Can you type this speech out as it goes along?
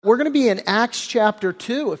We're going to be in Acts chapter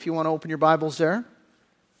 2, if you want to open your Bibles there.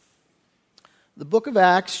 The book of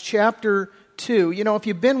Acts, chapter 2. You know, if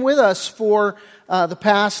you've been with us for the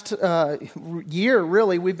past year,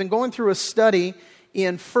 really, we've been going through a study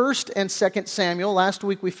in 1st and 2nd Samuel. Last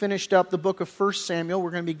week we finished up the book of 1st Samuel.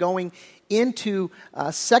 We're going to be going into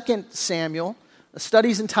 2nd Samuel. The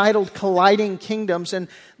study's entitled Colliding Kingdoms, and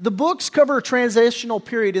the books cover a transitional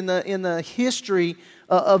period in the history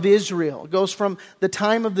of Israel. It goes from the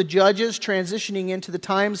time of the judges transitioning into the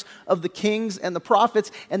times of the kings and the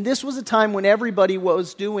prophets, and this was a time when everybody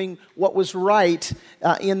was doing what was right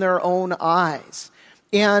in their own eyes.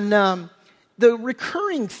 And the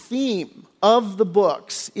recurring theme of the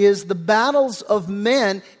books is the battles of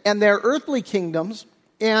men and their earthly kingdoms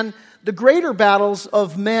and the greater battles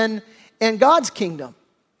of men and God's kingdom.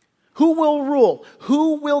 Who will rule?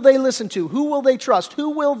 Who will they listen to? Who will they trust? Who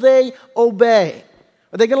will they obey?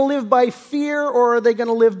 Are they going to live by fear or are they going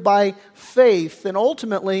to live by faith? And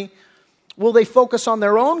ultimately, will they focus on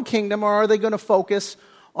their own kingdom or are they going to focus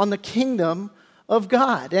on the kingdom of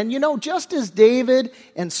God? And you know, just as David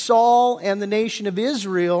and Saul and the nation of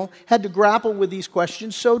Israel had to grapple with these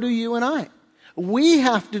questions, so do you and I. We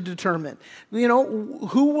have to determine, you know,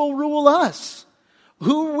 who will rule us?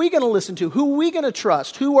 Who are we going to listen to? Who are we going to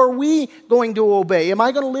trust? Who are we going to obey? Am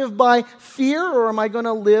I going to live by fear or am I going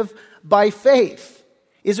to live by faith?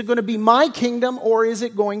 Is it going to be my kingdom or is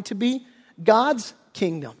it going to be God's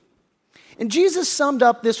kingdom? And Jesus summed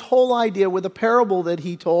up this whole idea with a parable that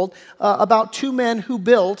he told about two men who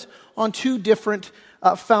built on two different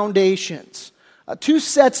foundations. Two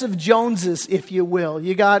sets of Joneses, if you will.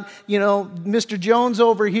 You got, you know, Mr. Jones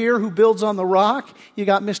over here who builds on the rock. You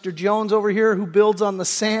got Mr. Jones over here who builds on the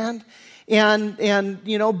sand. And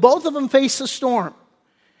you know, both of them face a storm.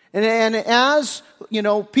 And as, you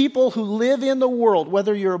know, people who live in the world,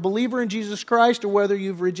 whether you're a believer in Jesus Christ or whether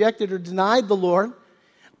you've rejected or denied the Lord,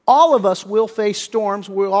 all of us will face storms.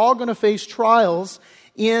 We're all going to face trials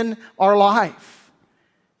in our life.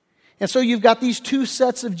 And so you've got these two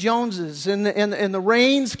sets of Joneses, and the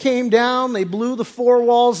rains came down, they blew the four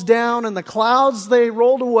walls down, and the clouds, they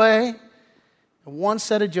rolled away. And one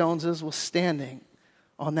set of Joneses was standing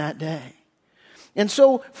on that day. And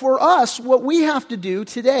so for us, what we have to do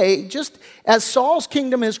today, just as Saul's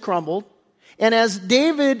kingdom has crumbled, and as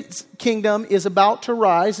David's kingdom is about to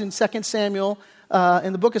rise in 2 Samuel,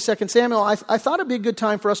 in the book of 2 Samuel, I thought it'd be a good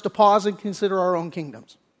time for us to pause and consider our own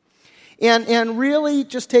kingdoms. And really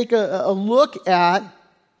just take a look at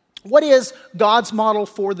what is God's model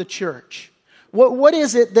for the church. What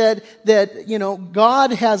is it that you know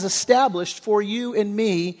God has established for you and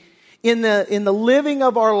me in the living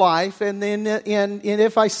of our life? And then and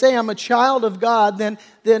if I say I'm a child of God,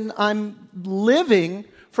 then I'm living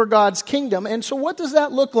for God's kingdom. And so what does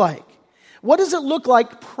that look like? What does it look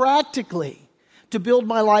like practically to build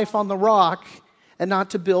my life on the rock and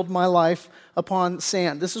not to build my life upon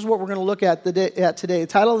sand? This is what we're going to look at today. The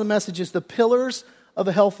title of the message is The Pillars of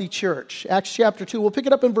a Healthy Church. Acts chapter 2. We'll pick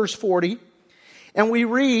it up in verse 40. And we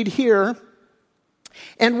read here,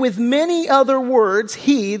 "And with many other words,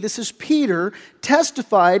 he," this is Peter,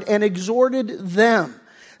 "testified and exhorted them,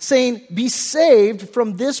 saying, 'Be saved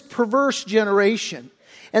from this perverse generation.'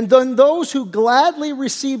 And then those who gladly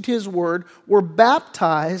received his word were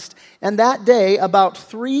baptized, and that day about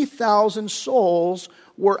 3,000 souls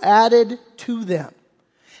were added to them."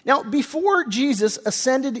 Now, before Jesus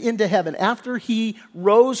ascended into heaven, after he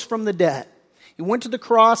rose from the dead, he went to the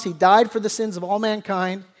cross, he died for the sins of all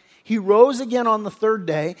mankind, he rose again on the third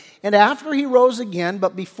day, and after he rose again,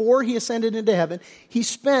 but before he ascended into heaven, he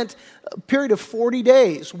spent a period of 40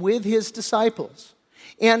 days with his disciples.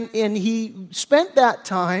 And he spent that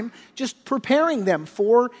time just preparing them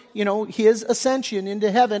for, you know, his ascension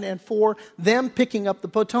into heaven and for them picking up the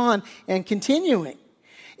baton and continuing.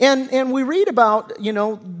 And we read about, you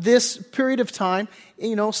know, this period of time,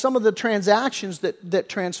 you know, some of the transactions that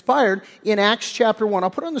transpired in Acts chapter 1.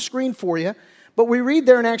 I'll put it on the screen for you. But we read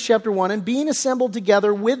there in Acts chapter 1, "And being assembled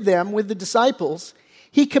together with them, with the disciples,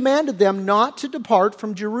 he commanded them not to depart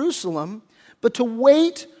from Jerusalem, but to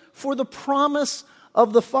wait for the promise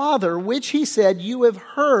of the Father, which he said, 'You have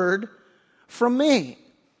heard from me.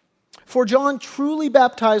 For John truly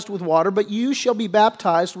baptized with water, but you shall be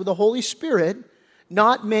baptized with the Holy Spirit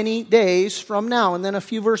not many days from now.'" And then a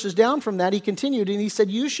few verses down from that, he continued, and he said,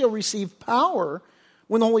 "You shall receive power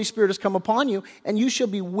when the Holy Spirit has come upon you, and you shall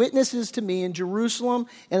be witnesses to me in Jerusalem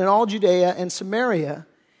and in all Judea and Samaria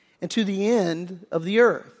and to the end of the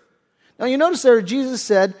earth." Now you notice there Jesus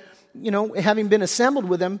said, you know, having been assembled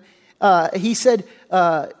with them, he said,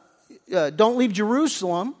 don't leave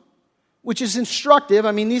Jerusalem, which is instructive.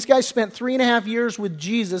 I mean, these guys spent 3.5 years with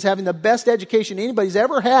Jesus, having the best education anybody's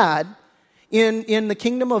ever had in the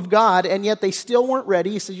kingdom of God, and yet they still weren't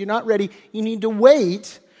ready. He says, you're not ready. You need to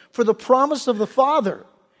wait for the promise of the Father.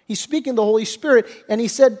 He's speaking the Holy Spirit, and he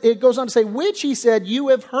said, it goes on to say, which he said, you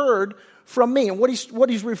have heard from me. And what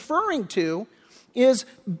he's referring to is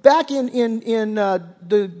back in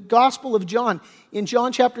the Gospel of John, in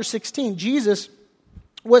John chapter 16, Jesus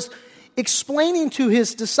was explaining to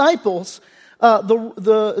his disciples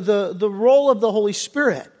the role of the Holy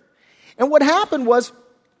Spirit. And what happened was,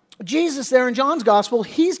 Jesus there in John's Gospel,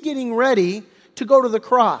 he's getting ready to go to the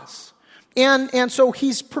cross. And so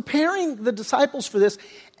he's preparing the disciples for this,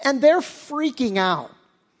 and they're freaking out.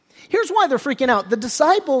 Here's why they're freaking out. The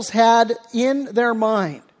disciples had in their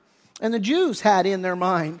mind, and the Jews had in their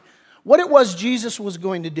mind, what it was Jesus was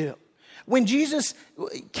going to do. When Jesus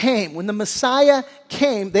came, when the Messiah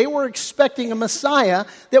came, they were expecting a Messiah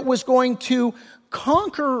that was going to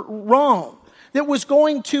conquer Rome, that was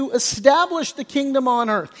going to establish the kingdom on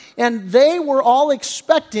earth. And they were all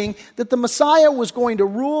expecting that the Messiah was going to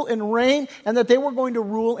rule and reign, and that they were going to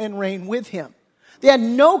rule and reign with him. They had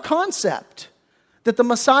no concept that the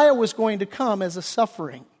Messiah was going to come as a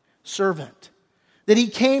suffering servant, that he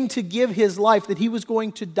came to give his life, that he was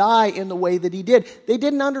going to die in the way that he did. They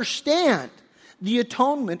didn't understand the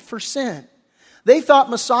atonement for sin. They thought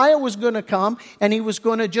Messiah was going to come and he was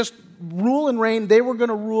going to just rule and reign. They were going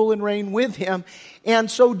to rule and reign with him. And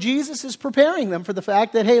so Jesus is preparing them for the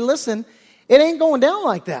fact that, hey, listen, it ain't going down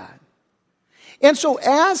like that. And so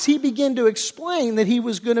as he began to explain that he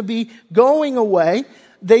was going to be going away,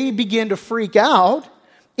 they begin to freak out.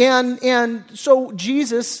 And so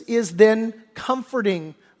Jesus is then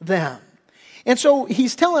comforting them. And so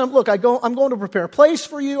he's telling them, look, I'm going to prepare a place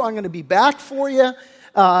for you. I'm going to be back for you.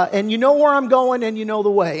 And you know where I'm going, and you know the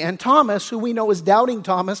way. And Thomas, who we know as Doubting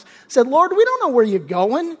Thomas, said, Lord, we don't know where you're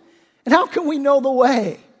going. And how can we know the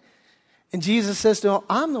way? And Jesus says to him,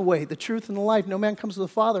 I'm the way, the truth, and the life. No man comes to the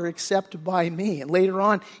Father except by me. And later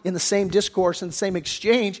on, in the same discourse, in the same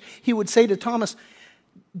exchange, he would say to Thomas,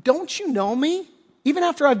 don't you know me? Even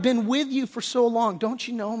after I've been with you for so long, don't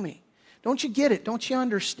you know me? Don't you get it? Don't you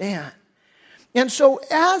understand? And so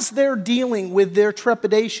as they're dealing with their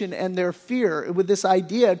trepidation and their fear, with this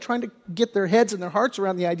idea, trying to get their heads and their hearts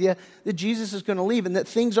around the idea that Jesus is going to leave and that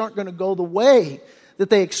things aren't going to go the way that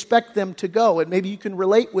they expect them to go, and maybe you can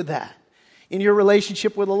relate with that. In your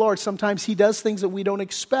relationship with the Lord, sometimes he does things that we don't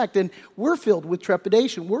expect, and we're filled with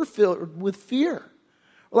trepidation. We're filled with fear.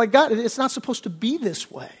 We're like, God, it's not supposed to be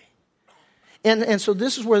this way. And so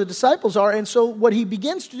this is where the disciples are. And so what he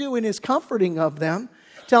begins to do in his comforting of them,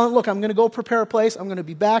 telling them, look, I'm going to go prepare a place. I'm going to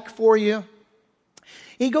be back for you.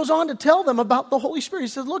 He goes on to tell them about the Holy Spirit. He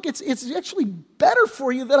says, look, it's actually better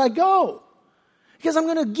for you that I go, because I'm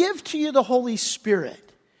going to give to you the Holy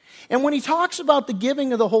Spirit. And when he talks about the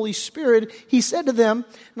giving of the Holy Spirit, he said to them,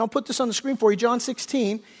 and I'll put this on the screen for you, John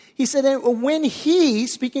 16, he said, and when he,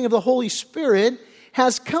 speaking of the Holy Spirit,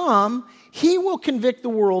 has come, he will convict the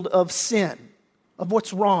world of sin, of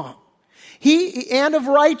what's wrong, and of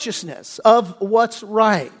righteousness, of what's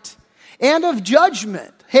right, and of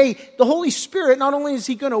judgment. Hey, the Holy Spirit, not only is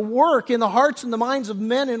he going to work in the hearts and the minds of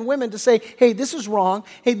men and women to say, hey, this is wrong,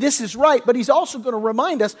 hey, this is right, but he's also going to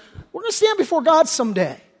remind us, we're going to stand before God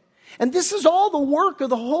someday. And this is all the work of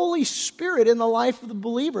the Holy Spirit in the life of the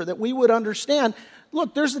believer, that we would understand,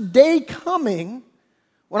 look, there's a day coming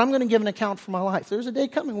when I'm going to give an account for my life. There's a day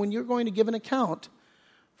coming when you're going to give an account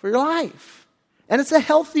for your life. And it's a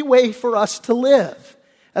healthy way for us to live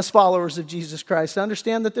as followers of Jesus Christ, to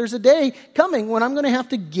understand that there's a day coming when I'm going to have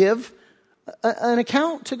to give an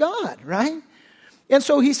account to God, right? And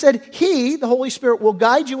so he said, he, the Holy Spirit, will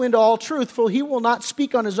guide you into all truth, for he will not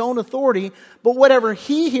speak on his own authority, but whatever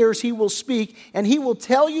he hears, he will speak, and he will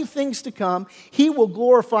tell you things to come. He will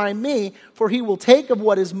glorify me, for he will take of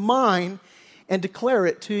what is mine and declare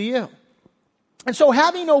it to you. And so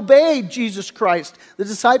having obeyed Jesus Christ, the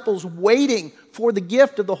disciples waiting for the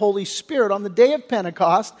gift of the Holy Spirit, on the day of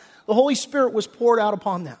Pentecost, the Holy Spirit was poured out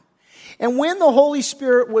upon them. And when the Holy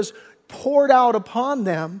Spirit was poured out upon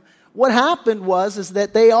them, what happened is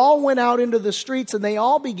that they all went out into the streets and they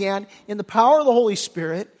all began, in the power of the Holy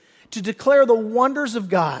Spirit, to declare the wonders of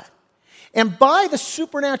God. And by the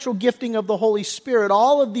supernatural gifting of the Holy Spirit,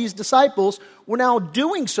 all of these disciples were now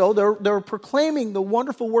doing so. They're proclaiming the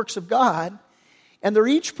wonderful works of God, and they're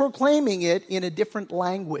each proclaiming it in a different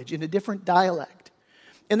language, in a different dialect.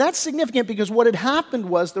 And that's significant because what had happened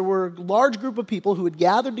was there were a large group of people who had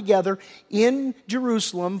gathered together in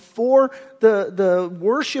Jerusalem for the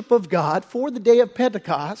worship of God, for the day of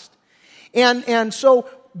Pentecost. And so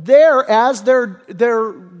there, as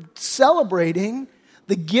they're celebrating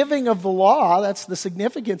the giving of the law, that's the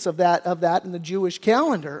significance of that in the Jewish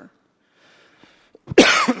calendar,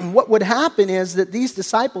 what would happen is that these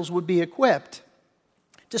disciples would be equipped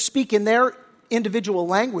to speak in their individual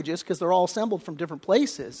languages, because they're all assembled from different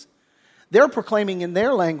places. They're proclaiming in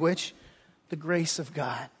their language the grace of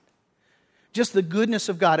God. Just the goodness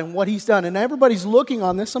of God and what He's done. And everybody's looking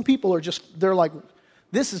on this. Some people they're like,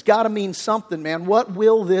 this has got to mean something, man. What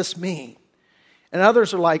will this mean? And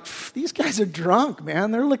others are like, these guys are drunk,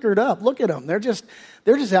 man. They're liquored up. Look at them. They're just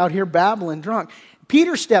out here babbling drunk.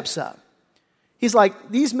 Peter steps up. He's like,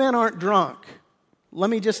 these men aren't drunk. Let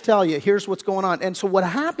me just tell you, here's what's going on. And so what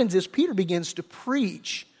happens is Peter begins to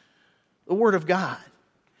preach the Word of God.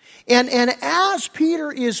 And as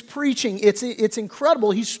Peter is preaching, it's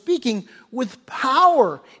incredible. He's speaking with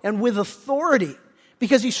power and with authority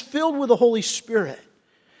because he's filled with the Holy Spirit.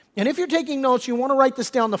 And if you're taking notes, you want to write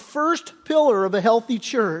this down. The first pillar of a healthy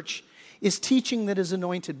church is teaching that is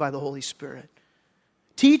anointed by the Holy Spirit.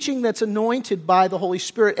 Teaching that's anointed by the Holy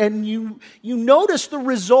Spirit. And you notice the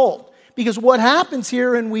result. Because what happens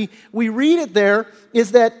here, and we read it there,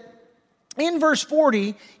 is that in verse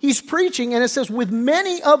 40, he's preaching, and it says, with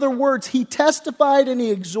many other words, he testified and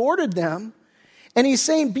he exhorted them. And he's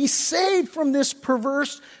saying, be saved from this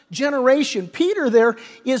perverse generation. Peter there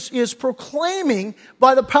is proclaiming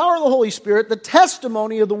by the power of the Holy Spirit the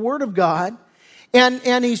testimony of the Word of God.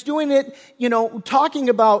 And he's doing it, talking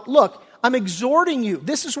about, look, I'm exhorting you.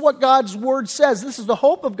 This is what God's Word says. This is the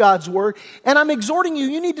hope of God's Word. And I'm exhorting you,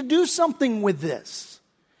 you need to do something with this.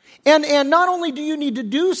 And not only do you need to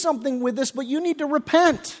do something with this, but you need to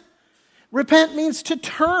repent. Repent means to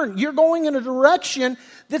turn. You're going in a direction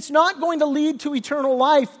that's not going to lead to eternal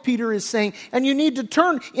life, Peter is saying. And you need to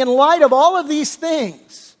turn in light of all of these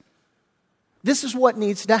things. This is what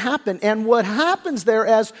needs to happen. And what happens there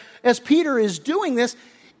as Peter is doing this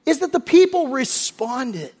is that the people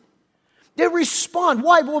responded. They respond.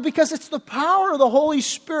 Why? Well, because it's the power of the Holy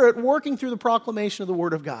Spirit working through the proclamation of the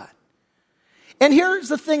Word of God. And here's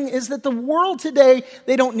the thing, is that the world today,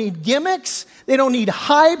 they don't need gimmicks, they don't need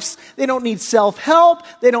hypes, they don't need self-help,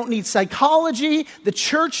 they don't need psychology. The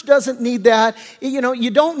church doesn't need that. You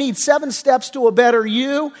don't need 7 steps to a better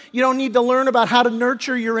you. You don't need to learn about how to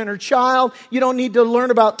nurture your inner child. You don't need to learn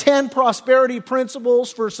about 10 prosperity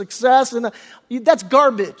principles for success. And that's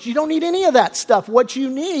garbage. You don't need any of that stuff. What you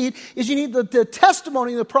need is you need the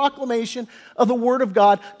testimony, the proclamation of the Word of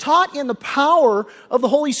God, taught in the power of the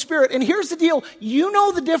Holy Spirit. And here's the deal. You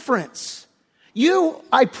know the difference. You,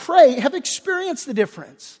 I pray, have experienced the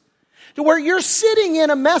difference. To where you're sitting in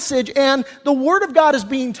a message and the Word of God is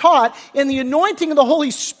being taught in the anointing of the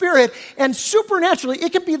Holy Spirit, and supernaturally,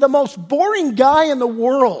 it can be the most boring guy in the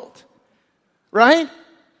world. Right?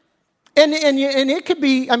 And it could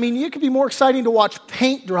be, it could be more exciting to watch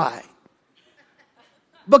paint dry.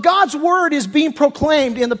 But God's Word is being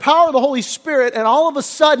proclaimed in the power of the Holy Spirit, and all of a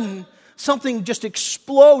sudden, something just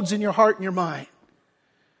explodes in your heart and your mind.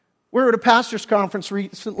 We were at a pastor's conference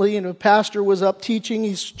recently, and a pastor was up teaching.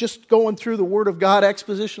 He's just going through the Word of God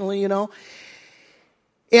expositionally,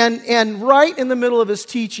 And right in the middle of his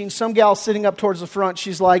teaching, some gal sitting up towards the front,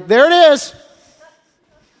 she's like, there it is.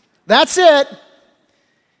 That's it.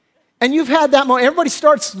 And you've had that moment. Everybody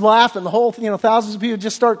starts laughing. The whole, thousands of people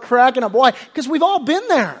just start cracking up. Why? Because we've all been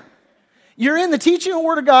there. You're in the teaching of the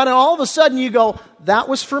Word of God, and all of a sudden you go, that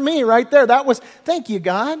was for me right there. Thank you,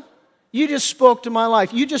 God. You just spoke to my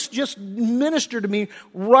life. You just ministered to me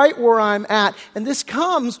right where I'm at. And this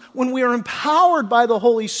comes when we are empowered by the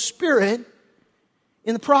Holy Spirit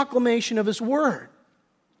in the proclamation of His Word.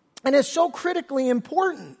 And it's so critically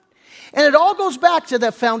important. And it all goes back to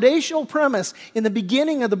that foundational premise in the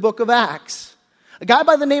beginning of the book of Acts. A guy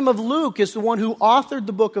by the name of Luke is the one who authored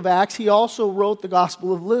the book of Acts. He also wrote the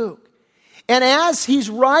Gospel of Luke. And as he's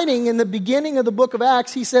writing in the beginning of the book of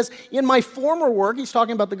Acts, he says, in my former work, he's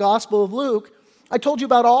talking about the Gospel of Luke, I told you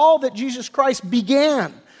about all that Jesus Christ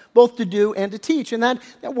began, both to do and to teach. And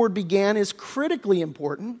that word began is critically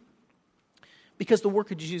important because the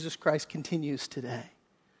work of Jesus Christ continues today.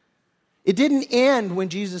 It didn't end when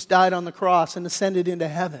Jesus died on the cross and ascended into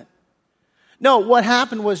heaven. No, what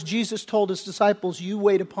happened was Jesus told His disciples, you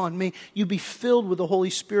wait upon me. You be filled with the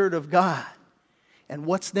Holy Spirit of God. And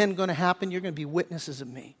what's then going to happen? You're going to be witnesses of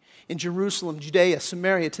me in Jerusalem, Judea,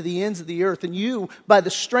 Samaria, to the ends of the earth. And you, by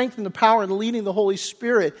the strength and the power and the leading of the Holy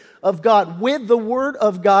Spirit of God, with the Word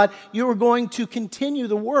of God, you are going to continue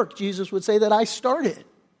the work, Jesus would say, that I started.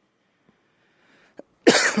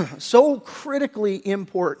 So critically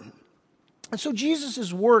important. And so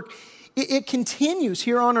Jesus' work, it continues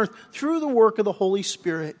here on earth through the work of the Holy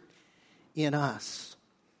Spirit in us.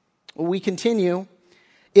 We continue.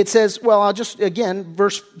 It says, well, I'll just, again,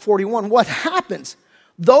 verse 41, what happens?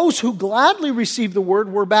 Those who gladly received the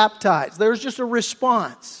word were baptized. There's just a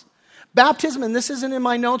response. Baptism, and this isn't in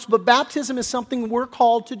my notes, but baptism is something we're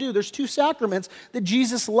called to do. There's two sacraments that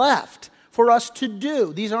Jesus left for us to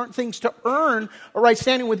do. These aren't things to earn a right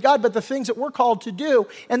standing with God, but the things that we're called to do,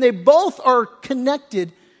 and they both are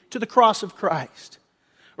connected to the cross of Christ.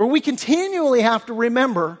 Or we continually have to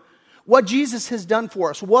remember what Jesus has done for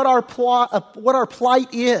us, what our plight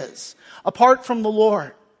is apart from the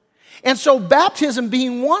Lord. And so baptism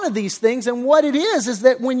being one of these things, and what it is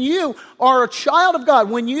that when you are a child of God,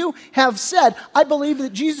 when you have said, I believe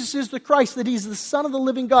that Jesus is the Christ, that He's the Son of the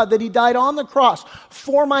living God, that He died on the cross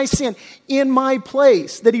for my sin, in my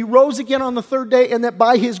place, that He rose again on the third day, and that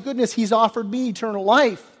by His goodness He's offered me eternal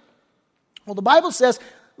life. Well, the Bible says,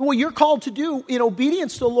 what you're called to do in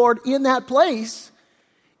obedience to the Lord in that place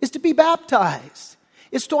is to be baptized.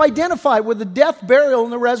 It's to identify with the death, burial,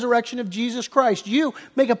 and the resurrection of Jesus Christ. You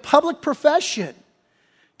make a public profession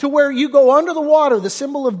to where you go under the water, the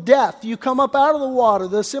symbol of death. You come up out of the water,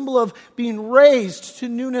 the symbol of being raised to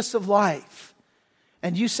newness of life.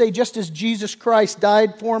 And you say, just as Jesus Christ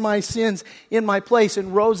died for my sins in my place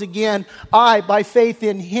and rose again, I, by faith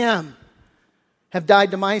in Him, have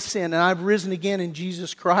died to my sin, and I've risen again in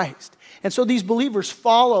Jesus Christ. And so these believers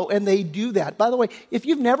follow, and they do that. By the way, if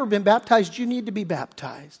you've never been baptized, you need to be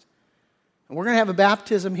baptized. And we're going to have a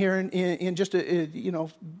baptism here in just a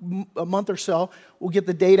month or so. We'll get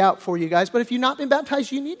the date out for you guys. But if you've not been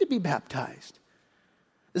baptized, you need to be baptized.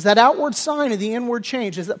 Is that outward sign of the inward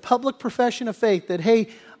change? Is that public profession of faith that, hey,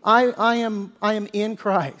 I am in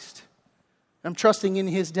Christ. I'm trusting in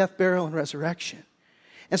His death, burial, and resurrection.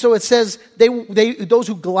 And so it says, those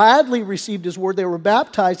who gladly received His word, they were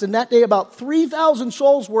baptized. And that day about 3,000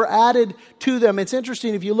 souls were added to them. It's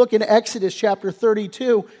interesting, if you look in Exodus chapter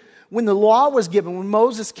 32, when the law was given, when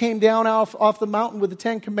Moses came down off the mountain with the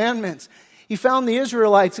Ten Commandments, he found the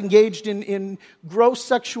Israelites engaged in gross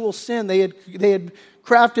sexual sin. They had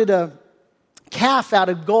crafted a calf out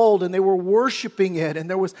of gold, and they were worshiping it. And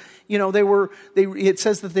there was, it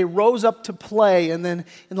says that they rose up to play, and then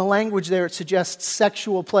in the language there it suggests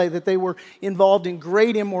sexual play, that they were involved in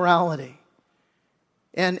great immorality.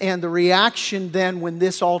 And the reaction then when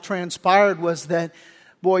this all transpired was that,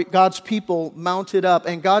 boy, God's people mounted up,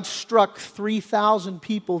 and God struck 3,000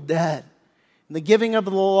 people dead. In the giving of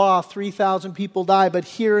the law, 3,000 people die, but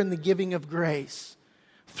here in the giving of grace,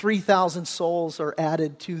 3,000 souls are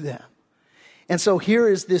added to them. And so here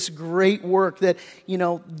is this great work that,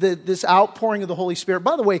 this outpouring of the Holy Spirit.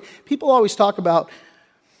 By the way, people always talk about,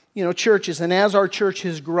 churches, and as our church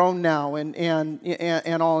has grown now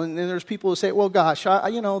and all, and there's people who say, well, gosh,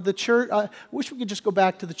 the church, I wish we could just go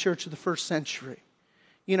back to the church of the first century.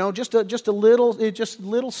 Just a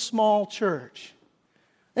little small church.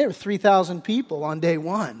 There were 3,000 people on day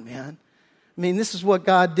one, man. I mean, this is what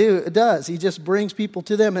God does. He just brings people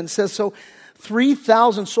to them, and says, so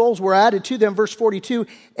 3,000 souls were added to them, verse 42,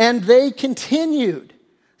 and they continued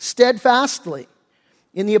steadfastly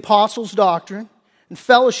in the apostles' doctrine and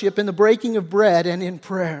fellowship, in the breaking of bread and in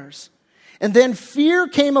prayers. And then fear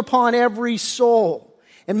came upon every soul,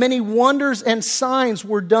 and many wonders and signs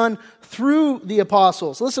were done through the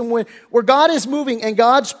apostles. Listen, where God is moving and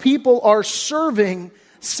God's people are serving,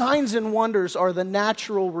 signs and wonders are the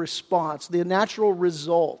natural response, the natural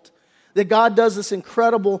result. That God does this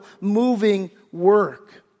incredible moving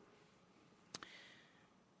work.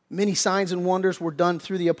 Many signs and wonders were done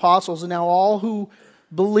through the apostles, and now all who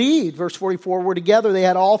believed, verse 44, were together. They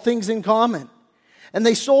had all things in common. And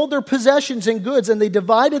they sold their possessions and goods, and they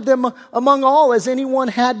divided them among all as anyone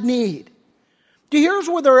had need. Here's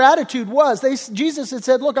where their attitude was. Jesus had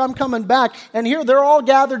said, look, I'm coming back. And here they're all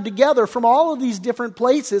gathered together from all of these different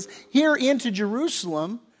places here into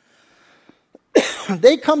Jerusalem.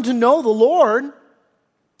 They come to know the Lord.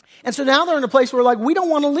 And so now they're in a place where we don't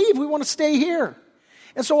want to leave. We want to stay here.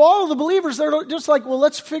 And so all of the believers, they're just like, well,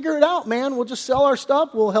 let's figure it out, man. We'll just sell our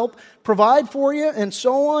stuff. We'll help provide for you and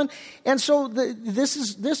so on. And so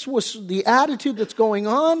this was the attitude that's going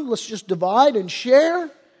on. Let's just divide and share.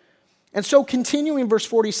 And so continuing verse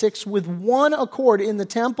 46, with one accord in the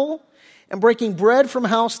temple and breaking bread from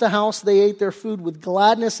house to house, they ate their food with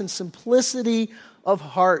gladness and simplicity of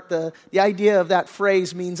heart. The idea of that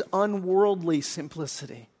phrase means unworldly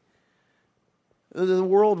simplicity. The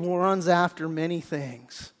world runs after many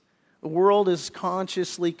things. The world is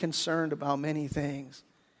consciously concerned about many things.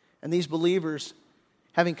 And these believers,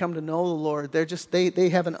 having come to know the Lord, they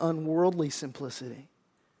have an unworldly simplicity.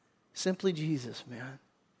 Simply Jesus, man.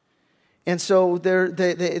 And so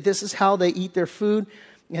this is how they eat their food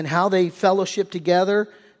and how they fellowship together.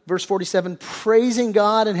 verse 47, praising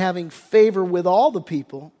God and having favor with all the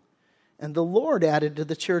people. And the Lord added to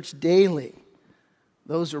the church daily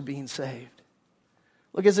those who are being saved.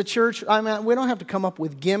 Look, as a church, we don't have to come up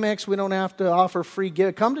with gimmicks. We don't have to offer free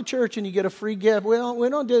gift. Come to church and you get a free gift. We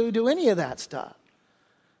don't do any of that stuff.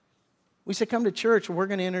 We say, come to church, and we're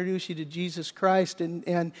going to introduce you to Jesus Christ,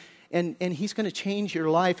 and He's going to change your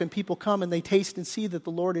life. And people come and they taste and see that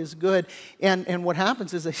the Lord is good. And what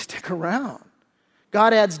happens is they stick around.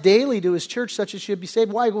 God adds daily to His church such as should be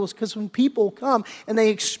saved. Why? Well, it's because when people come and they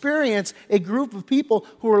experience a group of people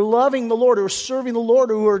who are loving the Lord, who are serving the Lord,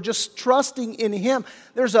 who are just trusting in Him,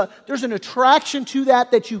 there's an attraction to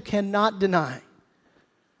that you cannot deny.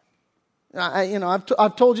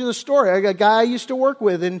 I've told you the story. I got a guy I used to work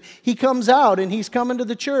with, and he comes out and he's coming to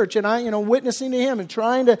the church, and I, witnessing to him and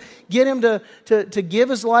trying to get him to give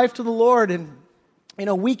his life to the Lord. And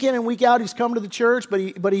week in and week out, he's come to the church,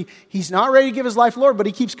 but he's not ready to give his life to the Lord, but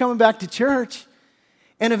he keeps coming back to church.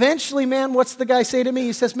 And eventually, man, what's the guy say to me?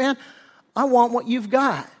 He says, man, I want what you've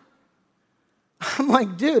got. I'm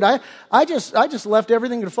like, dude, I just left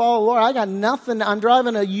everything to follow the Lord. I got nothing. I'm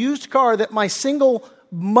driving a used car that my single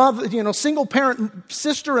parent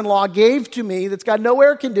sister-in-law gave to me that's got no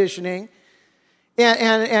air conditioning.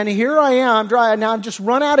 And here I am, I'm driving. Now I'm just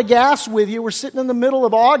run out of gas with you. We're sitting in the middle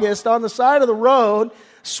of August on the side of the road,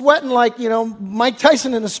 sweating like, Mike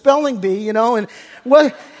Tyson in a spelling bee, and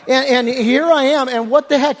here I am. And what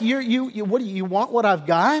the heck? You want what I've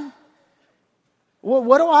got? Well,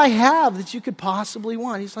 what do I have that you could possibly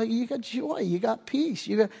want? He's like, you got joy, you got peace,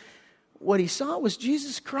 you got. What he saw was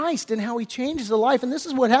Jesus Christ and how He changes the life. And this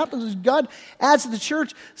is what happens is God adds to the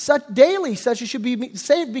church such as should be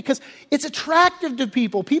saved, because it's attractive to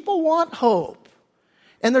people. People want hope.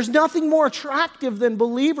 And there's nothing more attractive than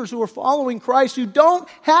believers who are following Christ, who don't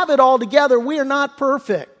have it all together. We are not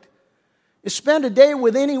perfect. You spend a day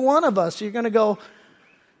with any one of us, you're going to go,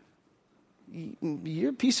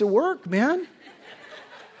 you're a piece of work, man.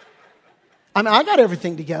 I got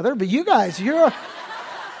everything together, but you guys,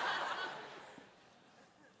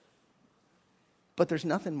 But there's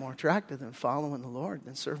nothing more attractive than following the Lord,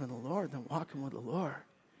 than serving the Lord, than walking with the Lord.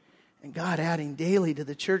 And God adding daily to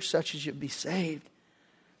the church such as you'll be saved.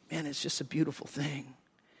 Man, it's just a beautiful thing.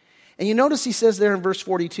 And you notice He says there in verse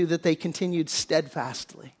 42 that they continued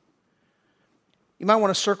steadfastly. You might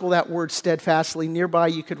want to circle that word steadfastly. Nearby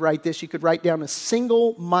you could write this. You could write down a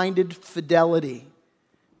single-minded fidelity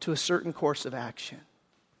to a certain course of action.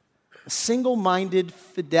 A single-minded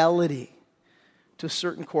fidelity to a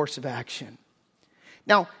certain course of action.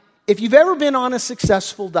 Now, if you've ever been on a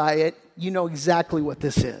successful diet, you know exactly what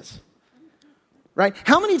this is, right?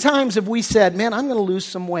 How many times have we said, man, I'm going to lose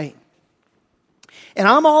some weight, and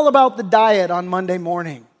I'm all about the diet on Monday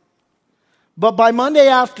morning, but by Monday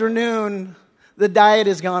afternoon, the diet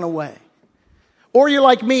has gone away. Or you're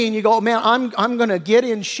like me and you go, man, I'm going to get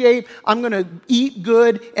in shape, I'm going to eat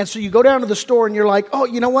good, and so you go down to the store and you're like, oh,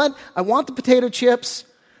 you know what? I want the potato chips,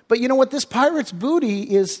 but you know what? This Pirate's Booty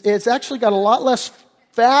it's actually got a lot less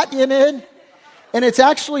fat in it, and it's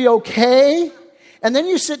actually okay. And then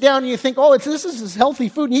you sit down and you think, oh, this is healthy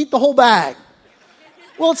food, and you eat the whole bag.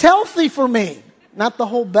 Well, it's healthy for me, not the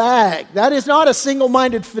whole bag. That is not a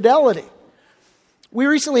single-minded fidelity. We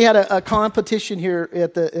recently had a competition here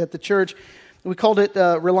at the church. We called it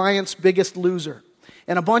Reliance Biggest Loser.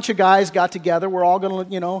 And a bunch of guys got together. We're all going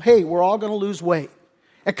to, we're all going to lose weight.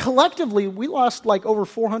 And collectively, we lost like over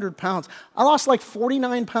 400 pounds. I lost like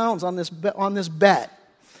 49 pounds on this bet.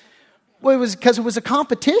 Well, it was because it was a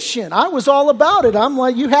competition. I was all about it. I'm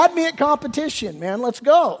like, you had me at competition, man. Let's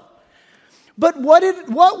go. But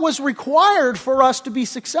what was required for us to be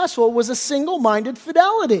successful was a single-minded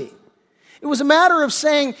fidelity. It was a matter of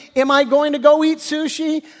saying, am I going to go eat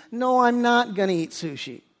sushi? No, I'm not going to eat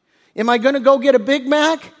sushi. Am I going to go get a Big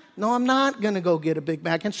Mac? No, I'm not going to go get a Big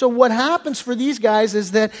Mac. And so what happens for these guys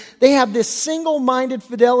is that they have this single-minded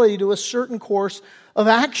fidelity to a certain course of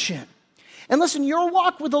action. And listen, your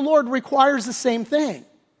walk with the Lord requires the same thing.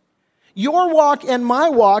 Your walk and my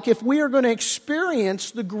walk, if we are going to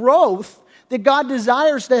experience the growth that God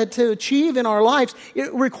desires to achieve in our lives,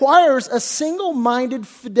 it requires a single-minded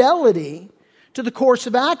fidelity to the course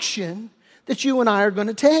of action that you and I are going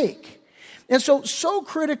to take. And so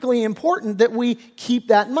critically important that we keep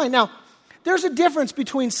that in mind. Now, there's a difference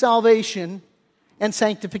between salvation and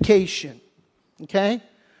sanctification. Okay?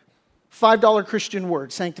 $5 Christian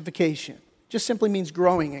word, sanctification. Just simply means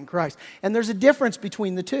growing in Christ. And there's a difference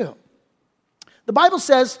between the two. The Bible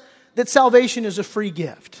says that salvation is a free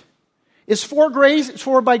gift. It's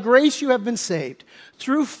for by grace you have been saved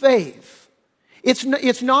through faith.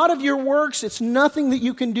 It's not of your works. It's nothing that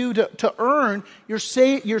you can do to earn your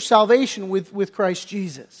salvation with Christ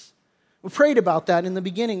Jesus. We prayed about that in the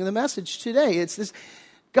beginning of the message today. It's this: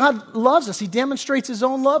 God loves us. He demonstrates His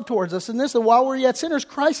own love towards us. And this, that while we're yet sinners,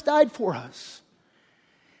 Christ died for us.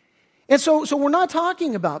 And so we're not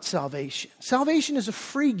talking about salvation. Salvation is a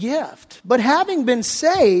free gift. But having been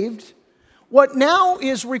saved, what now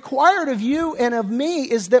is required of you and of me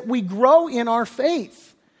is that we grow in our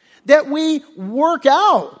faith. That we work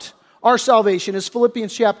out our salvation, as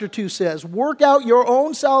Philippians chapter 2 says. Work out your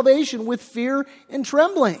own salvation with fear and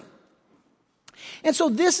trembling. And so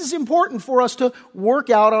this is important for us to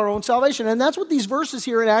work out our own salvation. And that's what these verses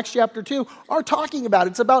here in Acts chapter 2 are talking about.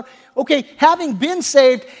 It's about, okay, having been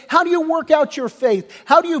saved, how do you work out your faith?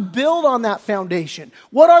 How do you build on that foundation?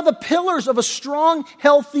 What are the pillars of a strong,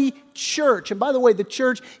 healthy church? And by the way, the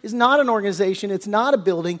church is not an organization. It's not a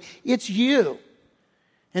building. It's you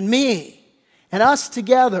and me and us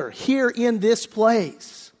together here in this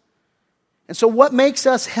place. And so what makes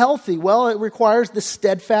us healthy? Well, it requires the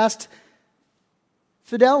steadfast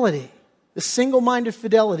fidelity, the single-minded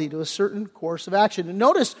fidelity to a certain course of action. And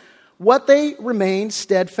notice what they remain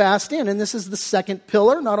steadfast in. And this is the second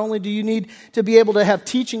pillar. Not only do you need to be able to have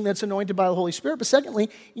teaching that's anointed by the Holy Spirit, but secondly,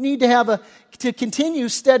 you need to to continue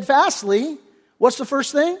steadfastly. What's the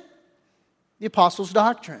first thing? The apostles'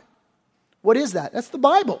 doctrine. What is that? That's the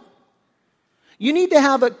Bible. You need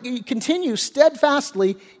to continue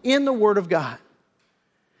steadfastly in the Word of God.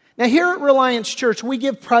 Now here at Reliance Church, we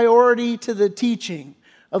give priority to the teaching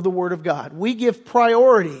of the Word of God. We give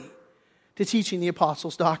priority to teaching the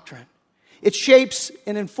apostles' doctrine. It shapes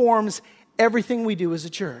and informs everything we do as a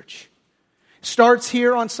church. Starts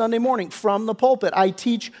here on Sunday morning from the pulpit. I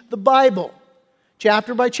teach the Bible,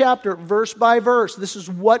 chapter by chapter, verse by verse. This is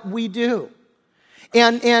what we do.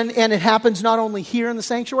 And it happens not only here in the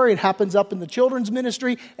sanctuary, it happens up in the children's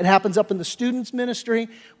ministry, it happens up in the students' ministry.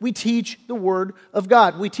 We teach the Word of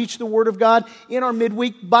God. We teach the Word of God in our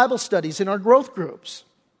midweek Bible studies, in our growth groups.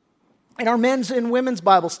 In our men's and women's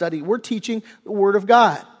Bible study, we're teaching the Word of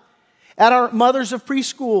God. At our Mothers of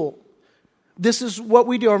Preschool, this is what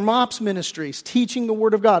we do. Our MOPS ministries, teaching the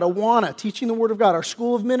Word of God. Awana, teaching the Word of God. Our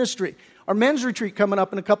School of Ministry. Our men's retreat coming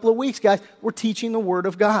up in a couple of weeks, guys. We're teaching the Word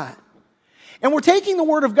of God. And we're taking the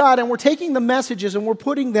Word of God and we're taking the messages and we're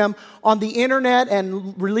putting them on the internet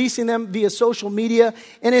and releasing them via social media.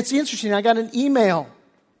 And it's interesting. I got an email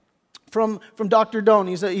from Dr. Doan.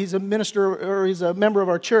 He's a minister, or he's a member of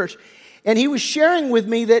our church. And he was sharing with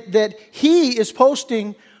me that he is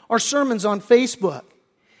posting our sermons on Facebook.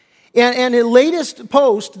 And the latest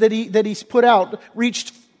post that he's put out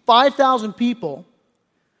reached 5,000 people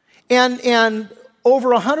and over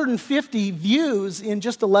 150 views in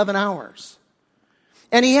just 11 hours.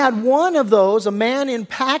 And he had one of those, a man in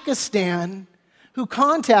Pakistan, who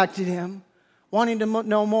contacted him wanting to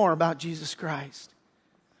know more about Jesus Christ.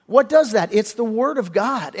 What does that? It's the Word of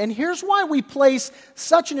God. And here's why we place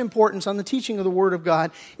such an importance on the teaching of the Word of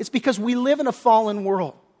God. It's because we live in a fallen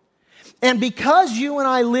world. And because you and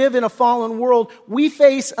I live in a fallen world, we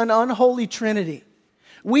face an unholy trinity.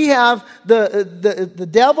 We have the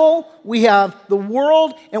devil, we have the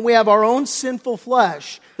world, and we have our own sinful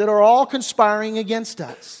flesh that are all conspiring against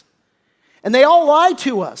us. And they all lie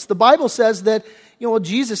to us. The Bible says that,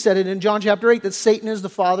 Jesus said it in John chapter 8, that Satan is the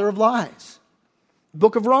father of lies.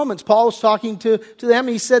 Book of Romans, Paul was talking to them.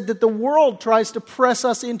 He said that the world tries to press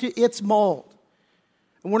us into its mold.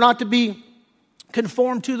 And we're not to be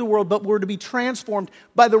conformed to the world, but we're to be transformed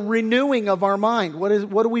by the renewing of our mind. What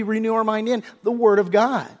do we renew our mind in? The Word of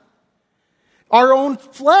God. Our own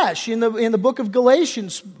flesh, in the book of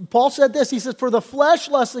Galatians, Paul said this. He says, "For the flesh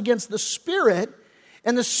lusts against the Spirit,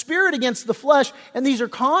 and the Spirit against the flesh, and these are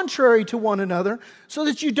contrary to one another, so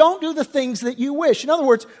that you don't do the things that you wish." In other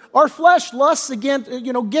words, our flesh lusts against,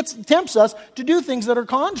 tempts us to do things that are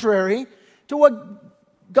contrary to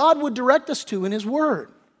what God would direct us to in His Word.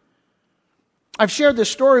 I've shared this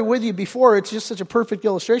story with you before. It's just such a perfect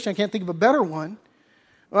illustration. I can't think of a better one.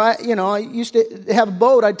 I used to have a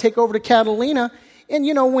boat I'd take over to Catalina. And,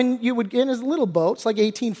 when you would get in a little boat, it's like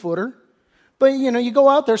 18-footer. But, you go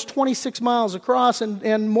out there, it's 26 miles across.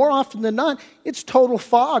 And more often than not, it's total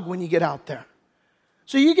fog when you get out there.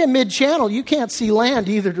 So you get mid-channel, you can't see land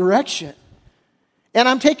either direction. And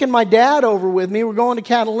I'm taking my dad over with me. We're going to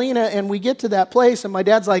Catalina, and we get to that place. And my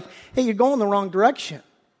dad's like, "Hey, you're going the wrong direction."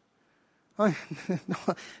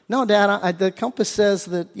 No, Dad, the compass says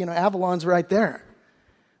that, Avalon's right there.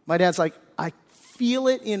 My dad's like, "I feel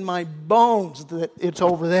it in my bones that it's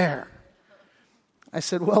over there." I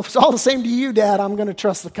said, "Well, if it's all the same to you, Dad, I'm going to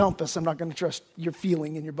trust the compass. I'm not going to trust your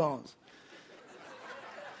feeling in your bones."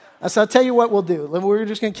 I said, I'll tell you what we'll do. We're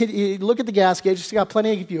just going to look at the gas gauge. It's got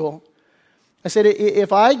plenty of fuel. I said,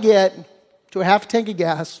 if I get to a half a tank of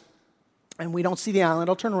gas and we don't see the island,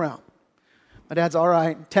 I'll turn around. My dad's all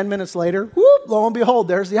right. 10 minutes later, whoop, lo and behold,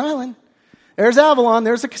 there's the island. There's Avalon.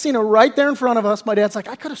 There's the casino right there in front of us. My dad's like,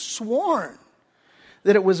 I could have sworn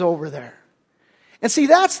that it was over there. And see,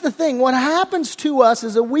 that's the thing. What happens to us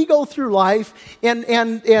is that we go through life and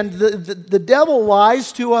the devil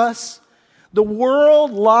lies to us. The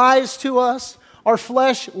world lies to us. Our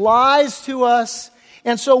flesh lies to us.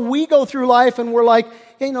 And so we go through life and we're like,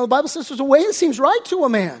 hey, the Bible says there's a way that seems right to a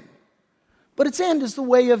man, but its end is the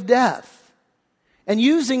way of death. And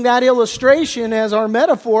using that illustration as our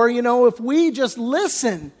metaphor, if we just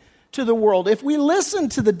listen to the world, if we listen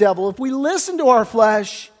to the devil, if we listen to our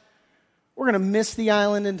flesh, we're going to miss the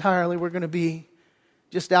island entirely. We're going to be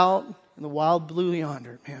just out in the wild blue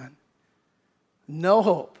yonder, man. No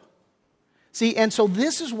hope. See, and so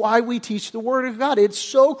this is why we teach the Word of God. It's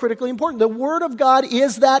so critically important. The Word of God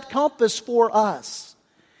is that compass for us.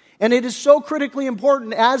 And it is so critically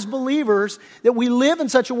important as believers that we live in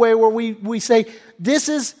such a way where we say, this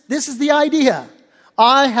is the idea.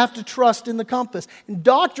 I have to trust in the compass. And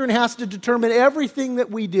doctrine has to determine everything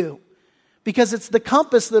that we do. Because it's the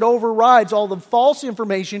compass that overrides all the false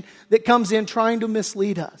information that comes in trying to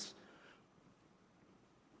mislead us.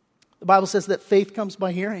 The Bible says that faith comes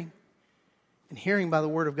by hearing, and hearing by the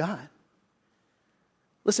Word of God.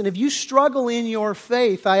 Listen, if you struggle in your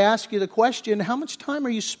faith, I ask you the question, how much time are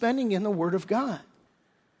you spending in the Word of God?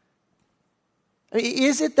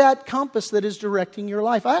 Is it that compass that is directing your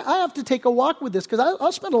life? I have to take a walk with this because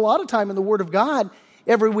I'll spend a lot of time in the Word of God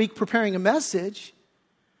every week preparing a message.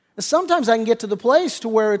 And sometimes I can get to the place to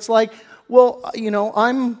where it's like, well,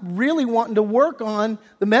 I'm really wanting to work on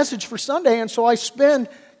the message for Sunday, and so I spend,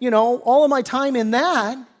 all of my time in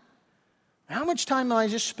that. How much time am I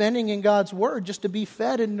just spending in God's Word just to be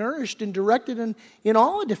fed and nourished and directed in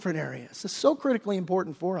all the different areas? It's so critically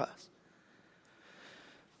important for us.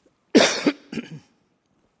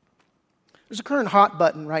 There's a current hot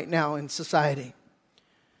button right now in society.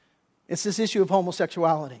 It's this issue of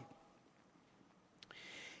homosexuality.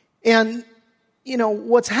 And,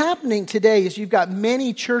 what's happening today is you've got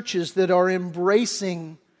many churches that are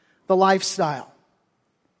embracing the lifestyle.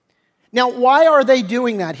 Now, why are they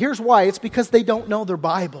doing that? Here's why. It's because they don't know their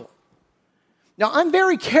Bible. Now, I'm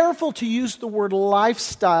very careful to use the word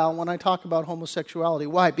lifestyle when I talk about homosexuality.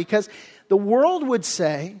 Why? Because the world would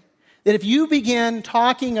say that if you begin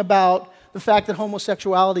talking about the fact that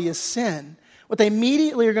homosexuality is sin, what they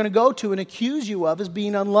immediately are going to go to and accuse you of is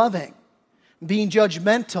being unloving, being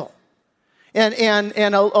judgmental.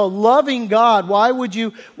 And a loving God, why would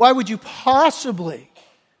you possibly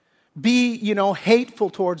be, hateful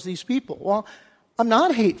towards these people? Well, I'm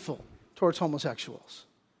not hateful towards homosexuals.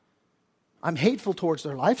 I'm hateful towards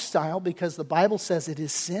their lifestyle because the Bible says it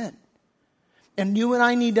is sin. And you and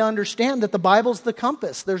I need to understand that the Bible's the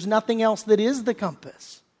compass. There's nothing else that is the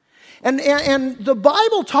compass. And the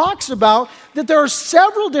Bible talks about that there are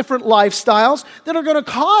several different lifestyles that are going to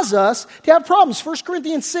cause us to have problems. 1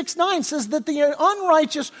 Corinthians 6:9 says that the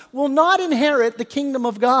unrighteous will not inherit the kingdom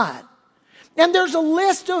of God. And there's a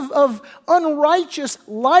list of unrighteous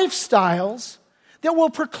lifestyles that will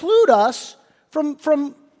preclude us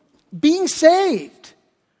from being saved.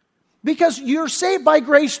 Because you're saved by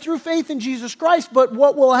grace through faith in Jesus Christ. But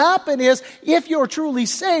what will happen is, if you're truly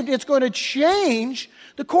saved, it's going to change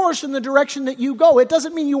the course and the direction that you go. It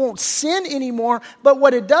doesn't mean you won't sin anymore, but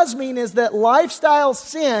what it does mean is that lifestyle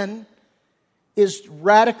sin is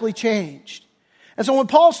radically changed. And so when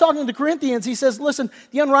Paul's talking to the Corinthians, he says, listen,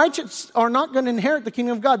 the unrighteous are not going to inherit the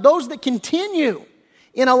kingdom of God. Those that continue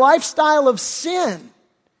in a lifestyle of sin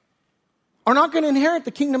are not going to inherit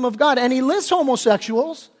the kingdom of God. And he lists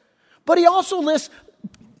homosexuals, but he also lists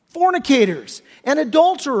fornicators and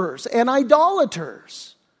adulterers and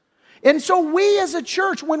idolaters. And so we as a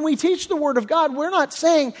church, when we teach the Word of God, we're not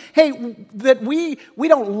saying, hey, that we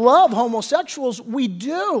don't love homosexuals. We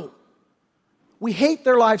do. We hate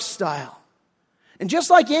their lifestyle. And just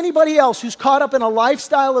like anybody else who's caught up in a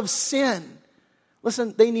lifestyle of sin,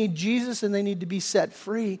 listen, they need Jesus and they need to be set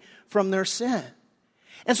free from their sin.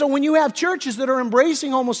 And so when you have churches that are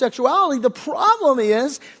embracing homosexuality, the problem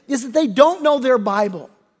is that they don't know their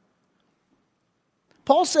Bible.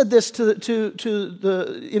 Paul said this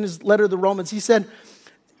in his letter to the Romans. He said,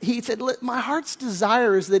 my heart's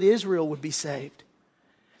desire is that Israel would be saved.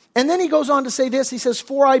 And then he goes on to say this. He says,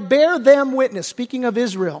 for I bear them witness, speaking of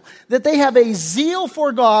Israel, that they have a zeal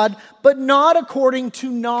for God, but not according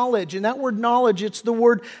to knowledge. And that word knowledge, it's the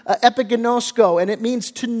word epiginosko, and it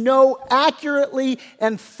means to know accurately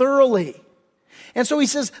and thoroughly. And so he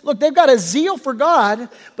says, look, they've got a zeal for God,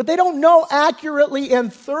 but they don't know accurately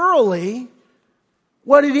and thoroughly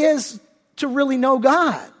what it is to really know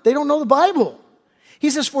God. They don't know the Bible. He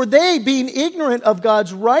says, for they, being ignorant of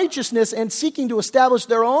God's righteousness and seeking to establish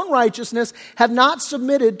their own righteousness, have not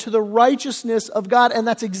submitted to the righteousness of God. And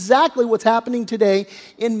that's exactly what's happening today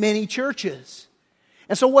in many churches.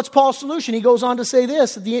 And so what's Paul's solution? He goes on to say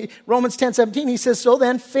this, Romans 10:17, he says, so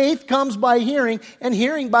then faith comes by hearing, and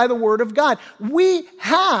hearing by the word of God. We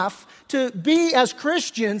have to be, as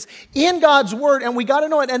Christians, in God's word, and we got to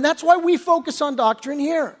know it. And that's why we focus on doctrine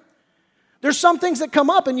here. There's some things that come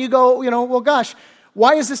up and you go, well, gosh,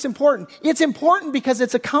 why is this important? It's important because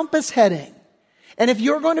it's a compass heading. And if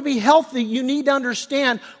you're going to be healthy, you need to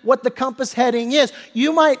understand what the compass heading is.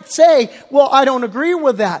 You might say, well, I don't agree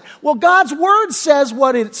with that. Well, God's word says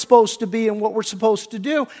what it's supposed to be and what we're supposed to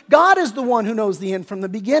do. God is the one who knows the end from the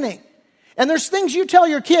beginning. And there's things you tell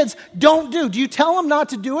your kids, don't do. Do you tell them not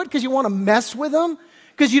to do it because you want to mess with them?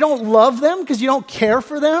 Because you don't love them? Because you don't care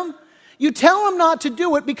for them? You tell them not to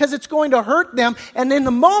do it because it's going to hurt them. And in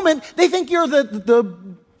the moment, they think you're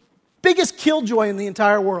the biggest killjoy in the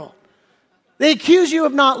entire world. They accuse you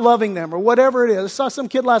of not loving them or whatever it is. I saw some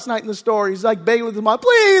kid last night in the store. He's like begging with his mom,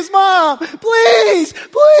 please, Mom, please,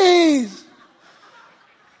 please.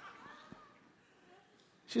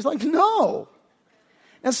 She's like, no.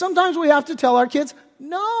 And sometimes we have to tell our kids,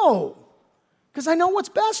 no, because I know what's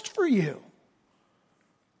best for you.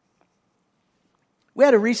 We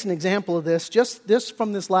had a recent example of this, just this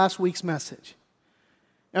from this last week's message.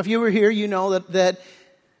 Now, if you were here, you know that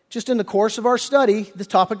just in the course of our study, the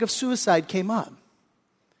topic of suicide came up.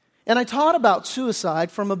 And I taught about suicide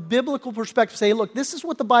from a biblical perspective, say, look, this is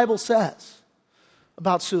what the Bible says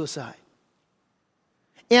about suicide.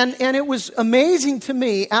 And it was amazing to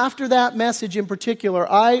me, after that message in particular,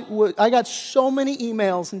 I got so many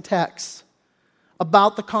emails and texts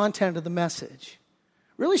about the content of the message.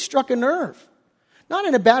 Really struck a nerve. Not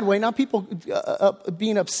in a bad way, not people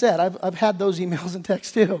being upset. I've had those emails and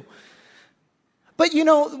texts too. But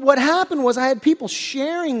what happened was I had people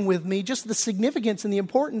sharing with me just the significance and the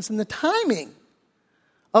importance and the timing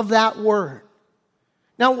of that word.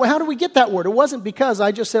 Now, how do we get that word? It wasn't because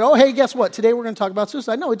I just said, oh, hey, guess what? Today we're going to talk about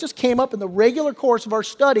suicide. No, it just came up in the regular course of our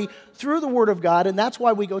study through the Word of God, and that's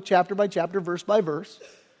why we go chapter by chapter, verse by verse.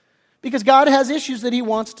 Because God has issues that He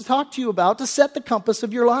wants to talk to you about to set the compass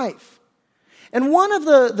of your life. And one of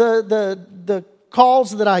the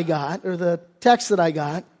calls that I got, or the text that I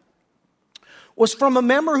got, was from a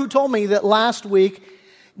member who told me that last week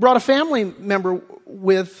brought a family member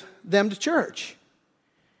with them to church.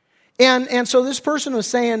 And so this person was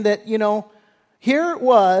saying that, here it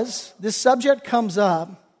was, this subject comes up,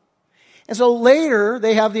 and so later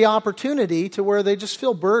they have the opportunity to where they just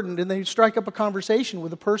feel burdened and they strike up a conversation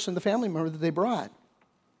with the family member that they brought.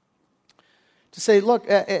 To say, look,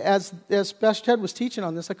 as Pastor Ted was teaching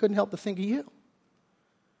on this, I couldn't help but think of you.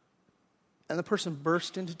 And the person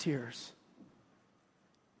burst into tears.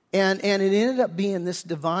 And it ended up being this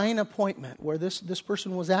divine appointment where this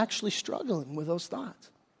person was actually struggling with those thoughts.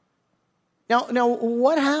 Now,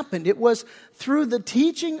 what happened? It was through the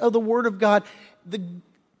teaching of the Word of God,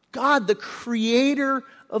 God, the creator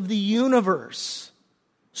of the universe,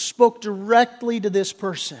 spoke directly to this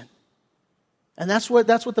person. And that's what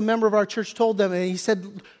the member of our church told them. And he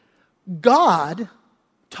said, God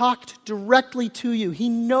talked directly to you. He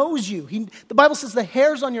knows you. The Bible says the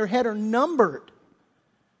hairs on your head are numbered.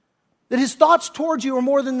 That His thoughts towards you are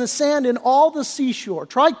more than the sand in all the seashore.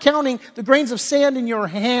 Try counting the grains of sand in your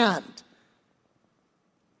hand.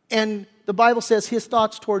 And the Bible says His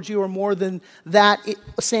thoughts towards you are more than that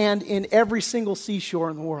sand in every single seashore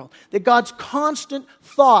in the world. That God's constant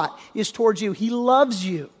thought is towards you. He loves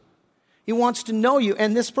you. He wants to know you.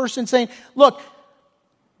 And this person saying, look,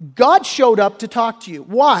 God showed up to talk to you.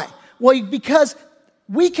 Why? Well, because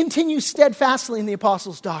we continue steadfastly in the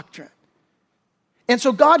apostles' doctrine. And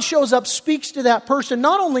so God shows up, speaks to that person.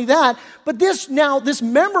 Not only that, but this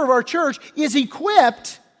member of our church is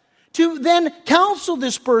equipped to then counsel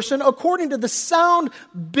this person according to the sound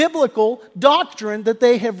biblical doctrine that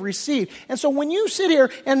they have received. And so when you sit here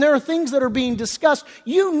and there are things that are being discussed,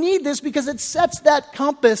 you need this because it sets that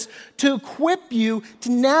compass to equip you to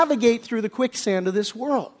navigate through the quicksand of this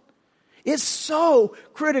world. It's so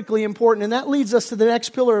critically important. And that leads us to the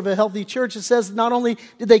next pillar of a healthy church. It says not only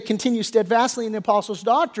did they continue steadfastly in the apostles'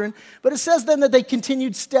 doctrine, but it says then that they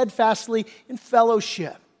continued steadfastly in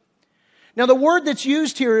fellowship. Now, the word that's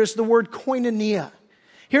used here is the word koinonia.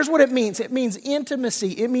 Here's what it means. It means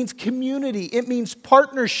intimacy. It means community. It means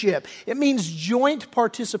partnership. It means joint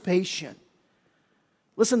participation.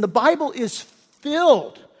 Listen, the Bible is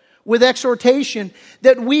filled with exhortation,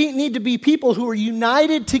 that we need to be people who are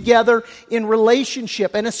united together in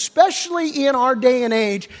relationship. And especially in our day and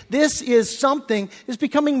age, this is something is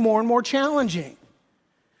becoming more and more challenging.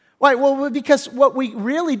 Why? Well, because what we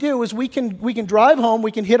really do is we can drive home,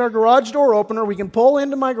 we can hit our garage door opener, we can pull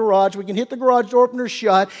into my garage, we can hit the garage door opener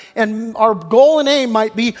shut, and our goal and aim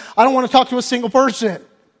might be, I don't want to talk to a single person.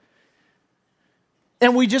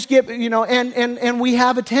 And we just get, and we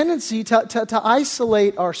have a tendency to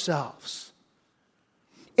isolate ourselves.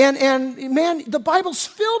 And man, the Bible's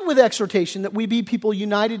filled with exhortation that we be people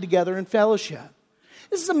united together in fellowship.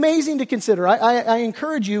 This is amazing to consider. I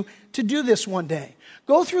encourage you to do this one day.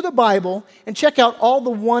 Go through the Bible and check out all the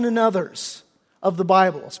one another's of the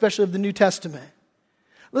Bible, especially of the New Testament.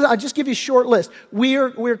 I'll just give you a short list.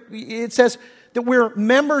 It says that we're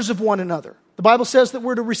members of one another. The Bible says that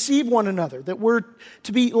we're to receive one another, that we're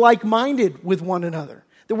to be like-minded with one another,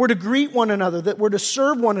 that we're to greet one another, that we're to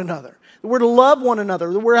serve one another, that we're to love one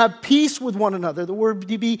another, that we're to have peace with one another, that we're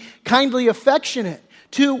to be kindly affectionate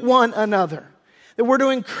to one another, that we're to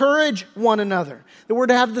encourage one another, that we're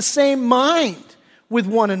to have the same mind with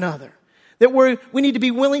one another, that we need to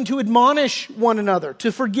be willing to admonish one another,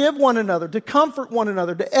 to forgive one another, to comfort one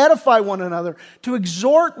another, to edify one another, to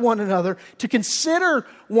exhort one another, to consider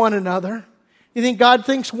one another. You think God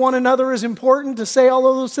thinks one another is important to say all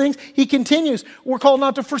of those things? He continues, we're called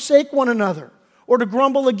not to forsake one another or to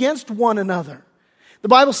grumble against one another. The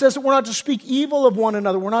Bible says that we're not to speak evil of one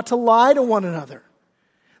another. We're not to lie to one another.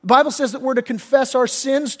 The Bible says that we're to confess our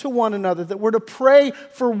sins to one another, that we're to pray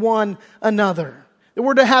for one another, that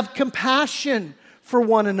we're to have compassion for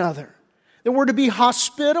one another, that we're to be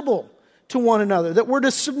hospitable to one another, that we're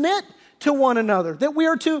to submit to one another, that we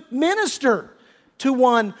are to minister to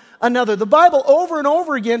one another. The Bible over and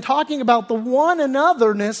over again talking about the one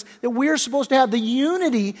anotherness that we're supposed to have, the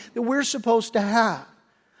unity that we're supposed to have.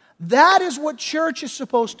 That is what church is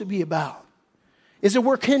supposed to be about, is that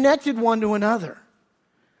we're connected one to another.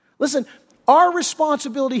 Listen, our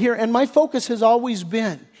responsibility here, and my focus has always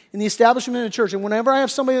been in the establishment of a church, and whenever I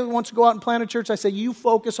have somebody that wants to go out and plant a church, I say, you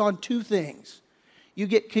focus on two things. You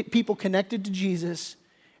get people connected to Jesus,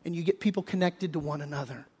 and you get people connected to one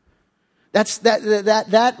another.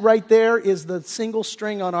 That right there is the single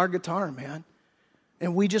string on our guitar, man.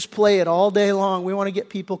 And we just play it all day long. We want to get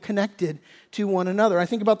people connected to one another. I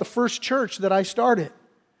think about the first church that I started.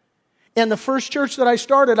 And the first church that I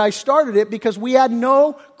started it because we had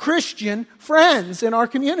no Christian friends in our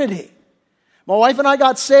community. My wife and I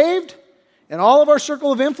got saved, and all of our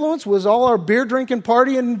circle of influence was all our beer drinking,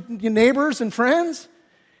 partying neighbors and friends.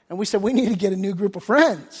 And we said, we need to get a new group of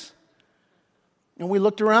friends. And we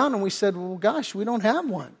looked around and we said, well, gosh, we don't have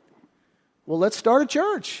one. Well, let's start a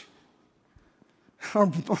church. Our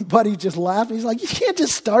buddy just laughed. He's like, you can't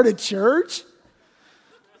just start a church.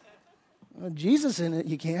 Well, Jesus in it,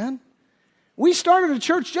 you can. We started a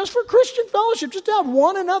church just for Christian fellowship, just to have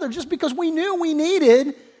one another, just because we knew we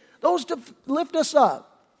needed those to lift us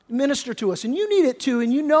up, minister to us. And you need it too,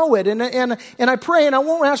 and you know it. And I pray, and I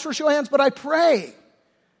won't ask for a show of hands, but I pray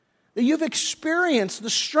that you've experienced the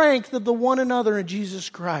strength of the one another in Jesus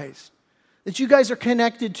Christ. That you guys are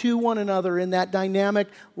connected to one another in that dynamic,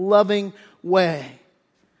 loving way.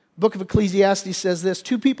 The book of Ecclesiastes says this,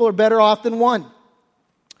 2 people are better off than one,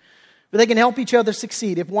 but they can help each other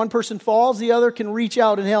succeed. If one person falls, the other can reach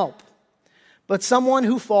out and help. But someone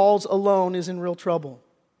who falls alone is in real trouble.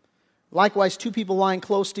 Likewise, 2 people lying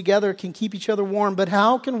close together can keep each other warm, but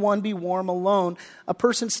how can one be warm alone? A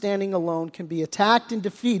person standing alone can be attacked and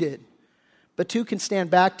defeated, but 2 can stand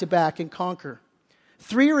back to back and conquer.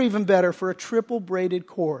 3 are even better, for a triple braided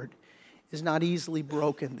cord is not easily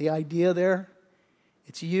broken. The idea there,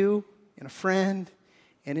 it's you and a friend,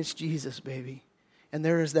 and it's Jesus, baby. And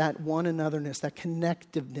there is that one anotherness, that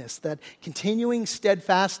connectiveness, that continuing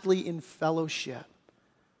steadfastly in fellowship.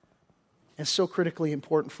 It's so critically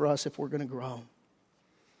important for us if we're going to grow.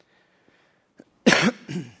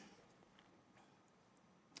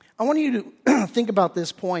 I want you to think about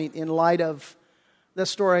this point in light of the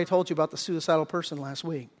story I told you about the suicidal person last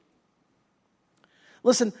week.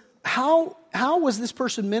 Listen, how was this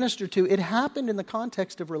person ministered to? It happened in the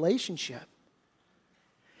context of relationship.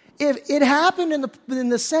 If it happened in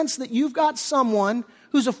the sense that you've got someone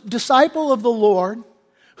who's a disciple of the Lord,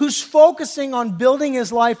 who's focusing on building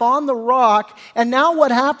his life on the rock. And now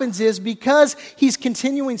what happens is, because he's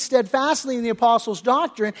continuing steadfastly in the apostles'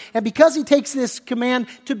 doctrine, and because he takes this command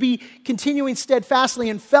to be continuing steadfastly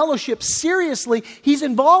in fellowship seriously, he's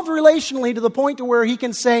involved relationally to the point to where he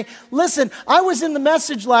can say, listen, I was in the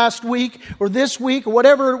message last week or this week or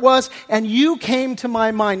whatever it was, and you came to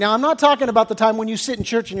my mind. Now, I'm not talking about the time when you sit in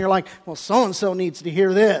church and you're like, well, so-and-so needs to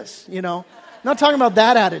hear this, I'm not talking about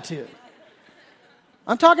that attitude.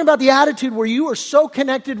 I'm talking about the attitude where you are so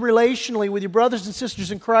connected relationally with your brothers and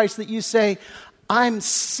sisters in Christ that you say, I'm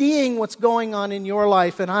seeing what's going on in your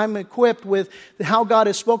life, and I'm equipped with how God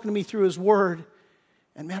has spoken to me through His Word.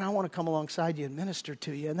 And man, I want to come alongside you and minister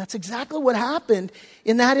to you. And that's exactly what happened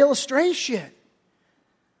in that illustration.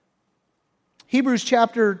 Hebrews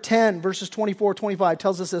chapter 10, verses 24, 25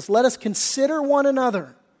 tells us this: let us consider one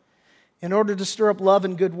another in order to stir up love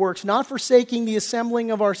and good works, not forsaking the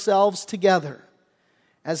assembling of ourselves together,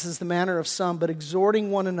 as is the manner of some, but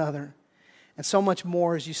exhorting one another, and so much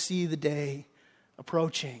more as you see the day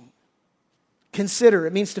approaching. Consider,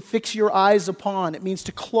 it means to fix your eyes upon. It means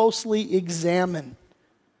to closely examine.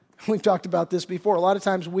 We've talked about this before. A lot of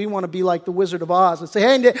times we want to be like the Wizard of Oz and say,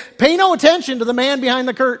 hey, pay no attention to the man behind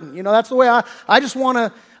the curtain. That's the way I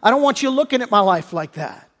don't want you looking at my life like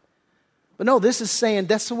that. But no, this is saying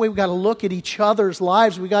that's the way we've got to look at each other's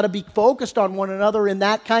lives. We've got to be focused on one another in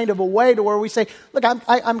that kind of a way to where we say, look,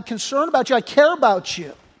 I'm concerned about you. I care about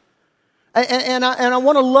you. And I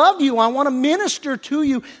want to love you. I want to minister to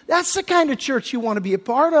you. That's the kind of church you want to be a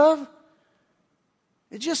part of.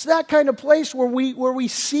 It's just that kind of place where we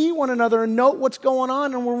see one another and note what's going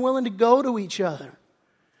on, and we're willing to go to each other.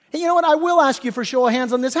 And you know what? I will ask you for show of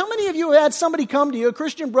hands on this. How many of you had somebody come to you, a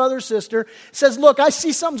Christian brother or sister, says, look, I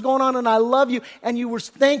see something's going on and I love you, and you were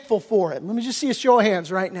thankful for it? Let me just see a show of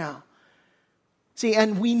hands right now. See,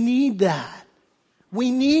 and we need that.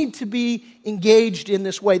 We need to be engaged in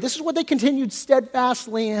this way. This is what they continued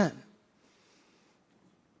steadfastly in.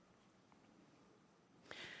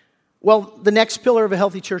 Well, the next pillar of a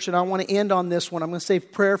healthy church, and I want to end on this one. I'm going to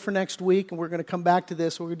save prayer for next week, and we're going to come back to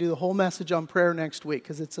this. We're going to do the whole message on prayer next week,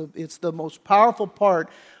 because it's the most powerful part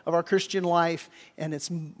of our Christian life, and it's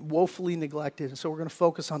woefully neglected. And so we're going to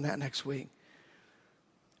focus on that next week.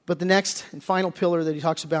 But the next and final pillar that he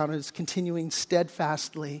talks about is continuing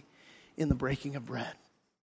steadfastly in the breaking of bread.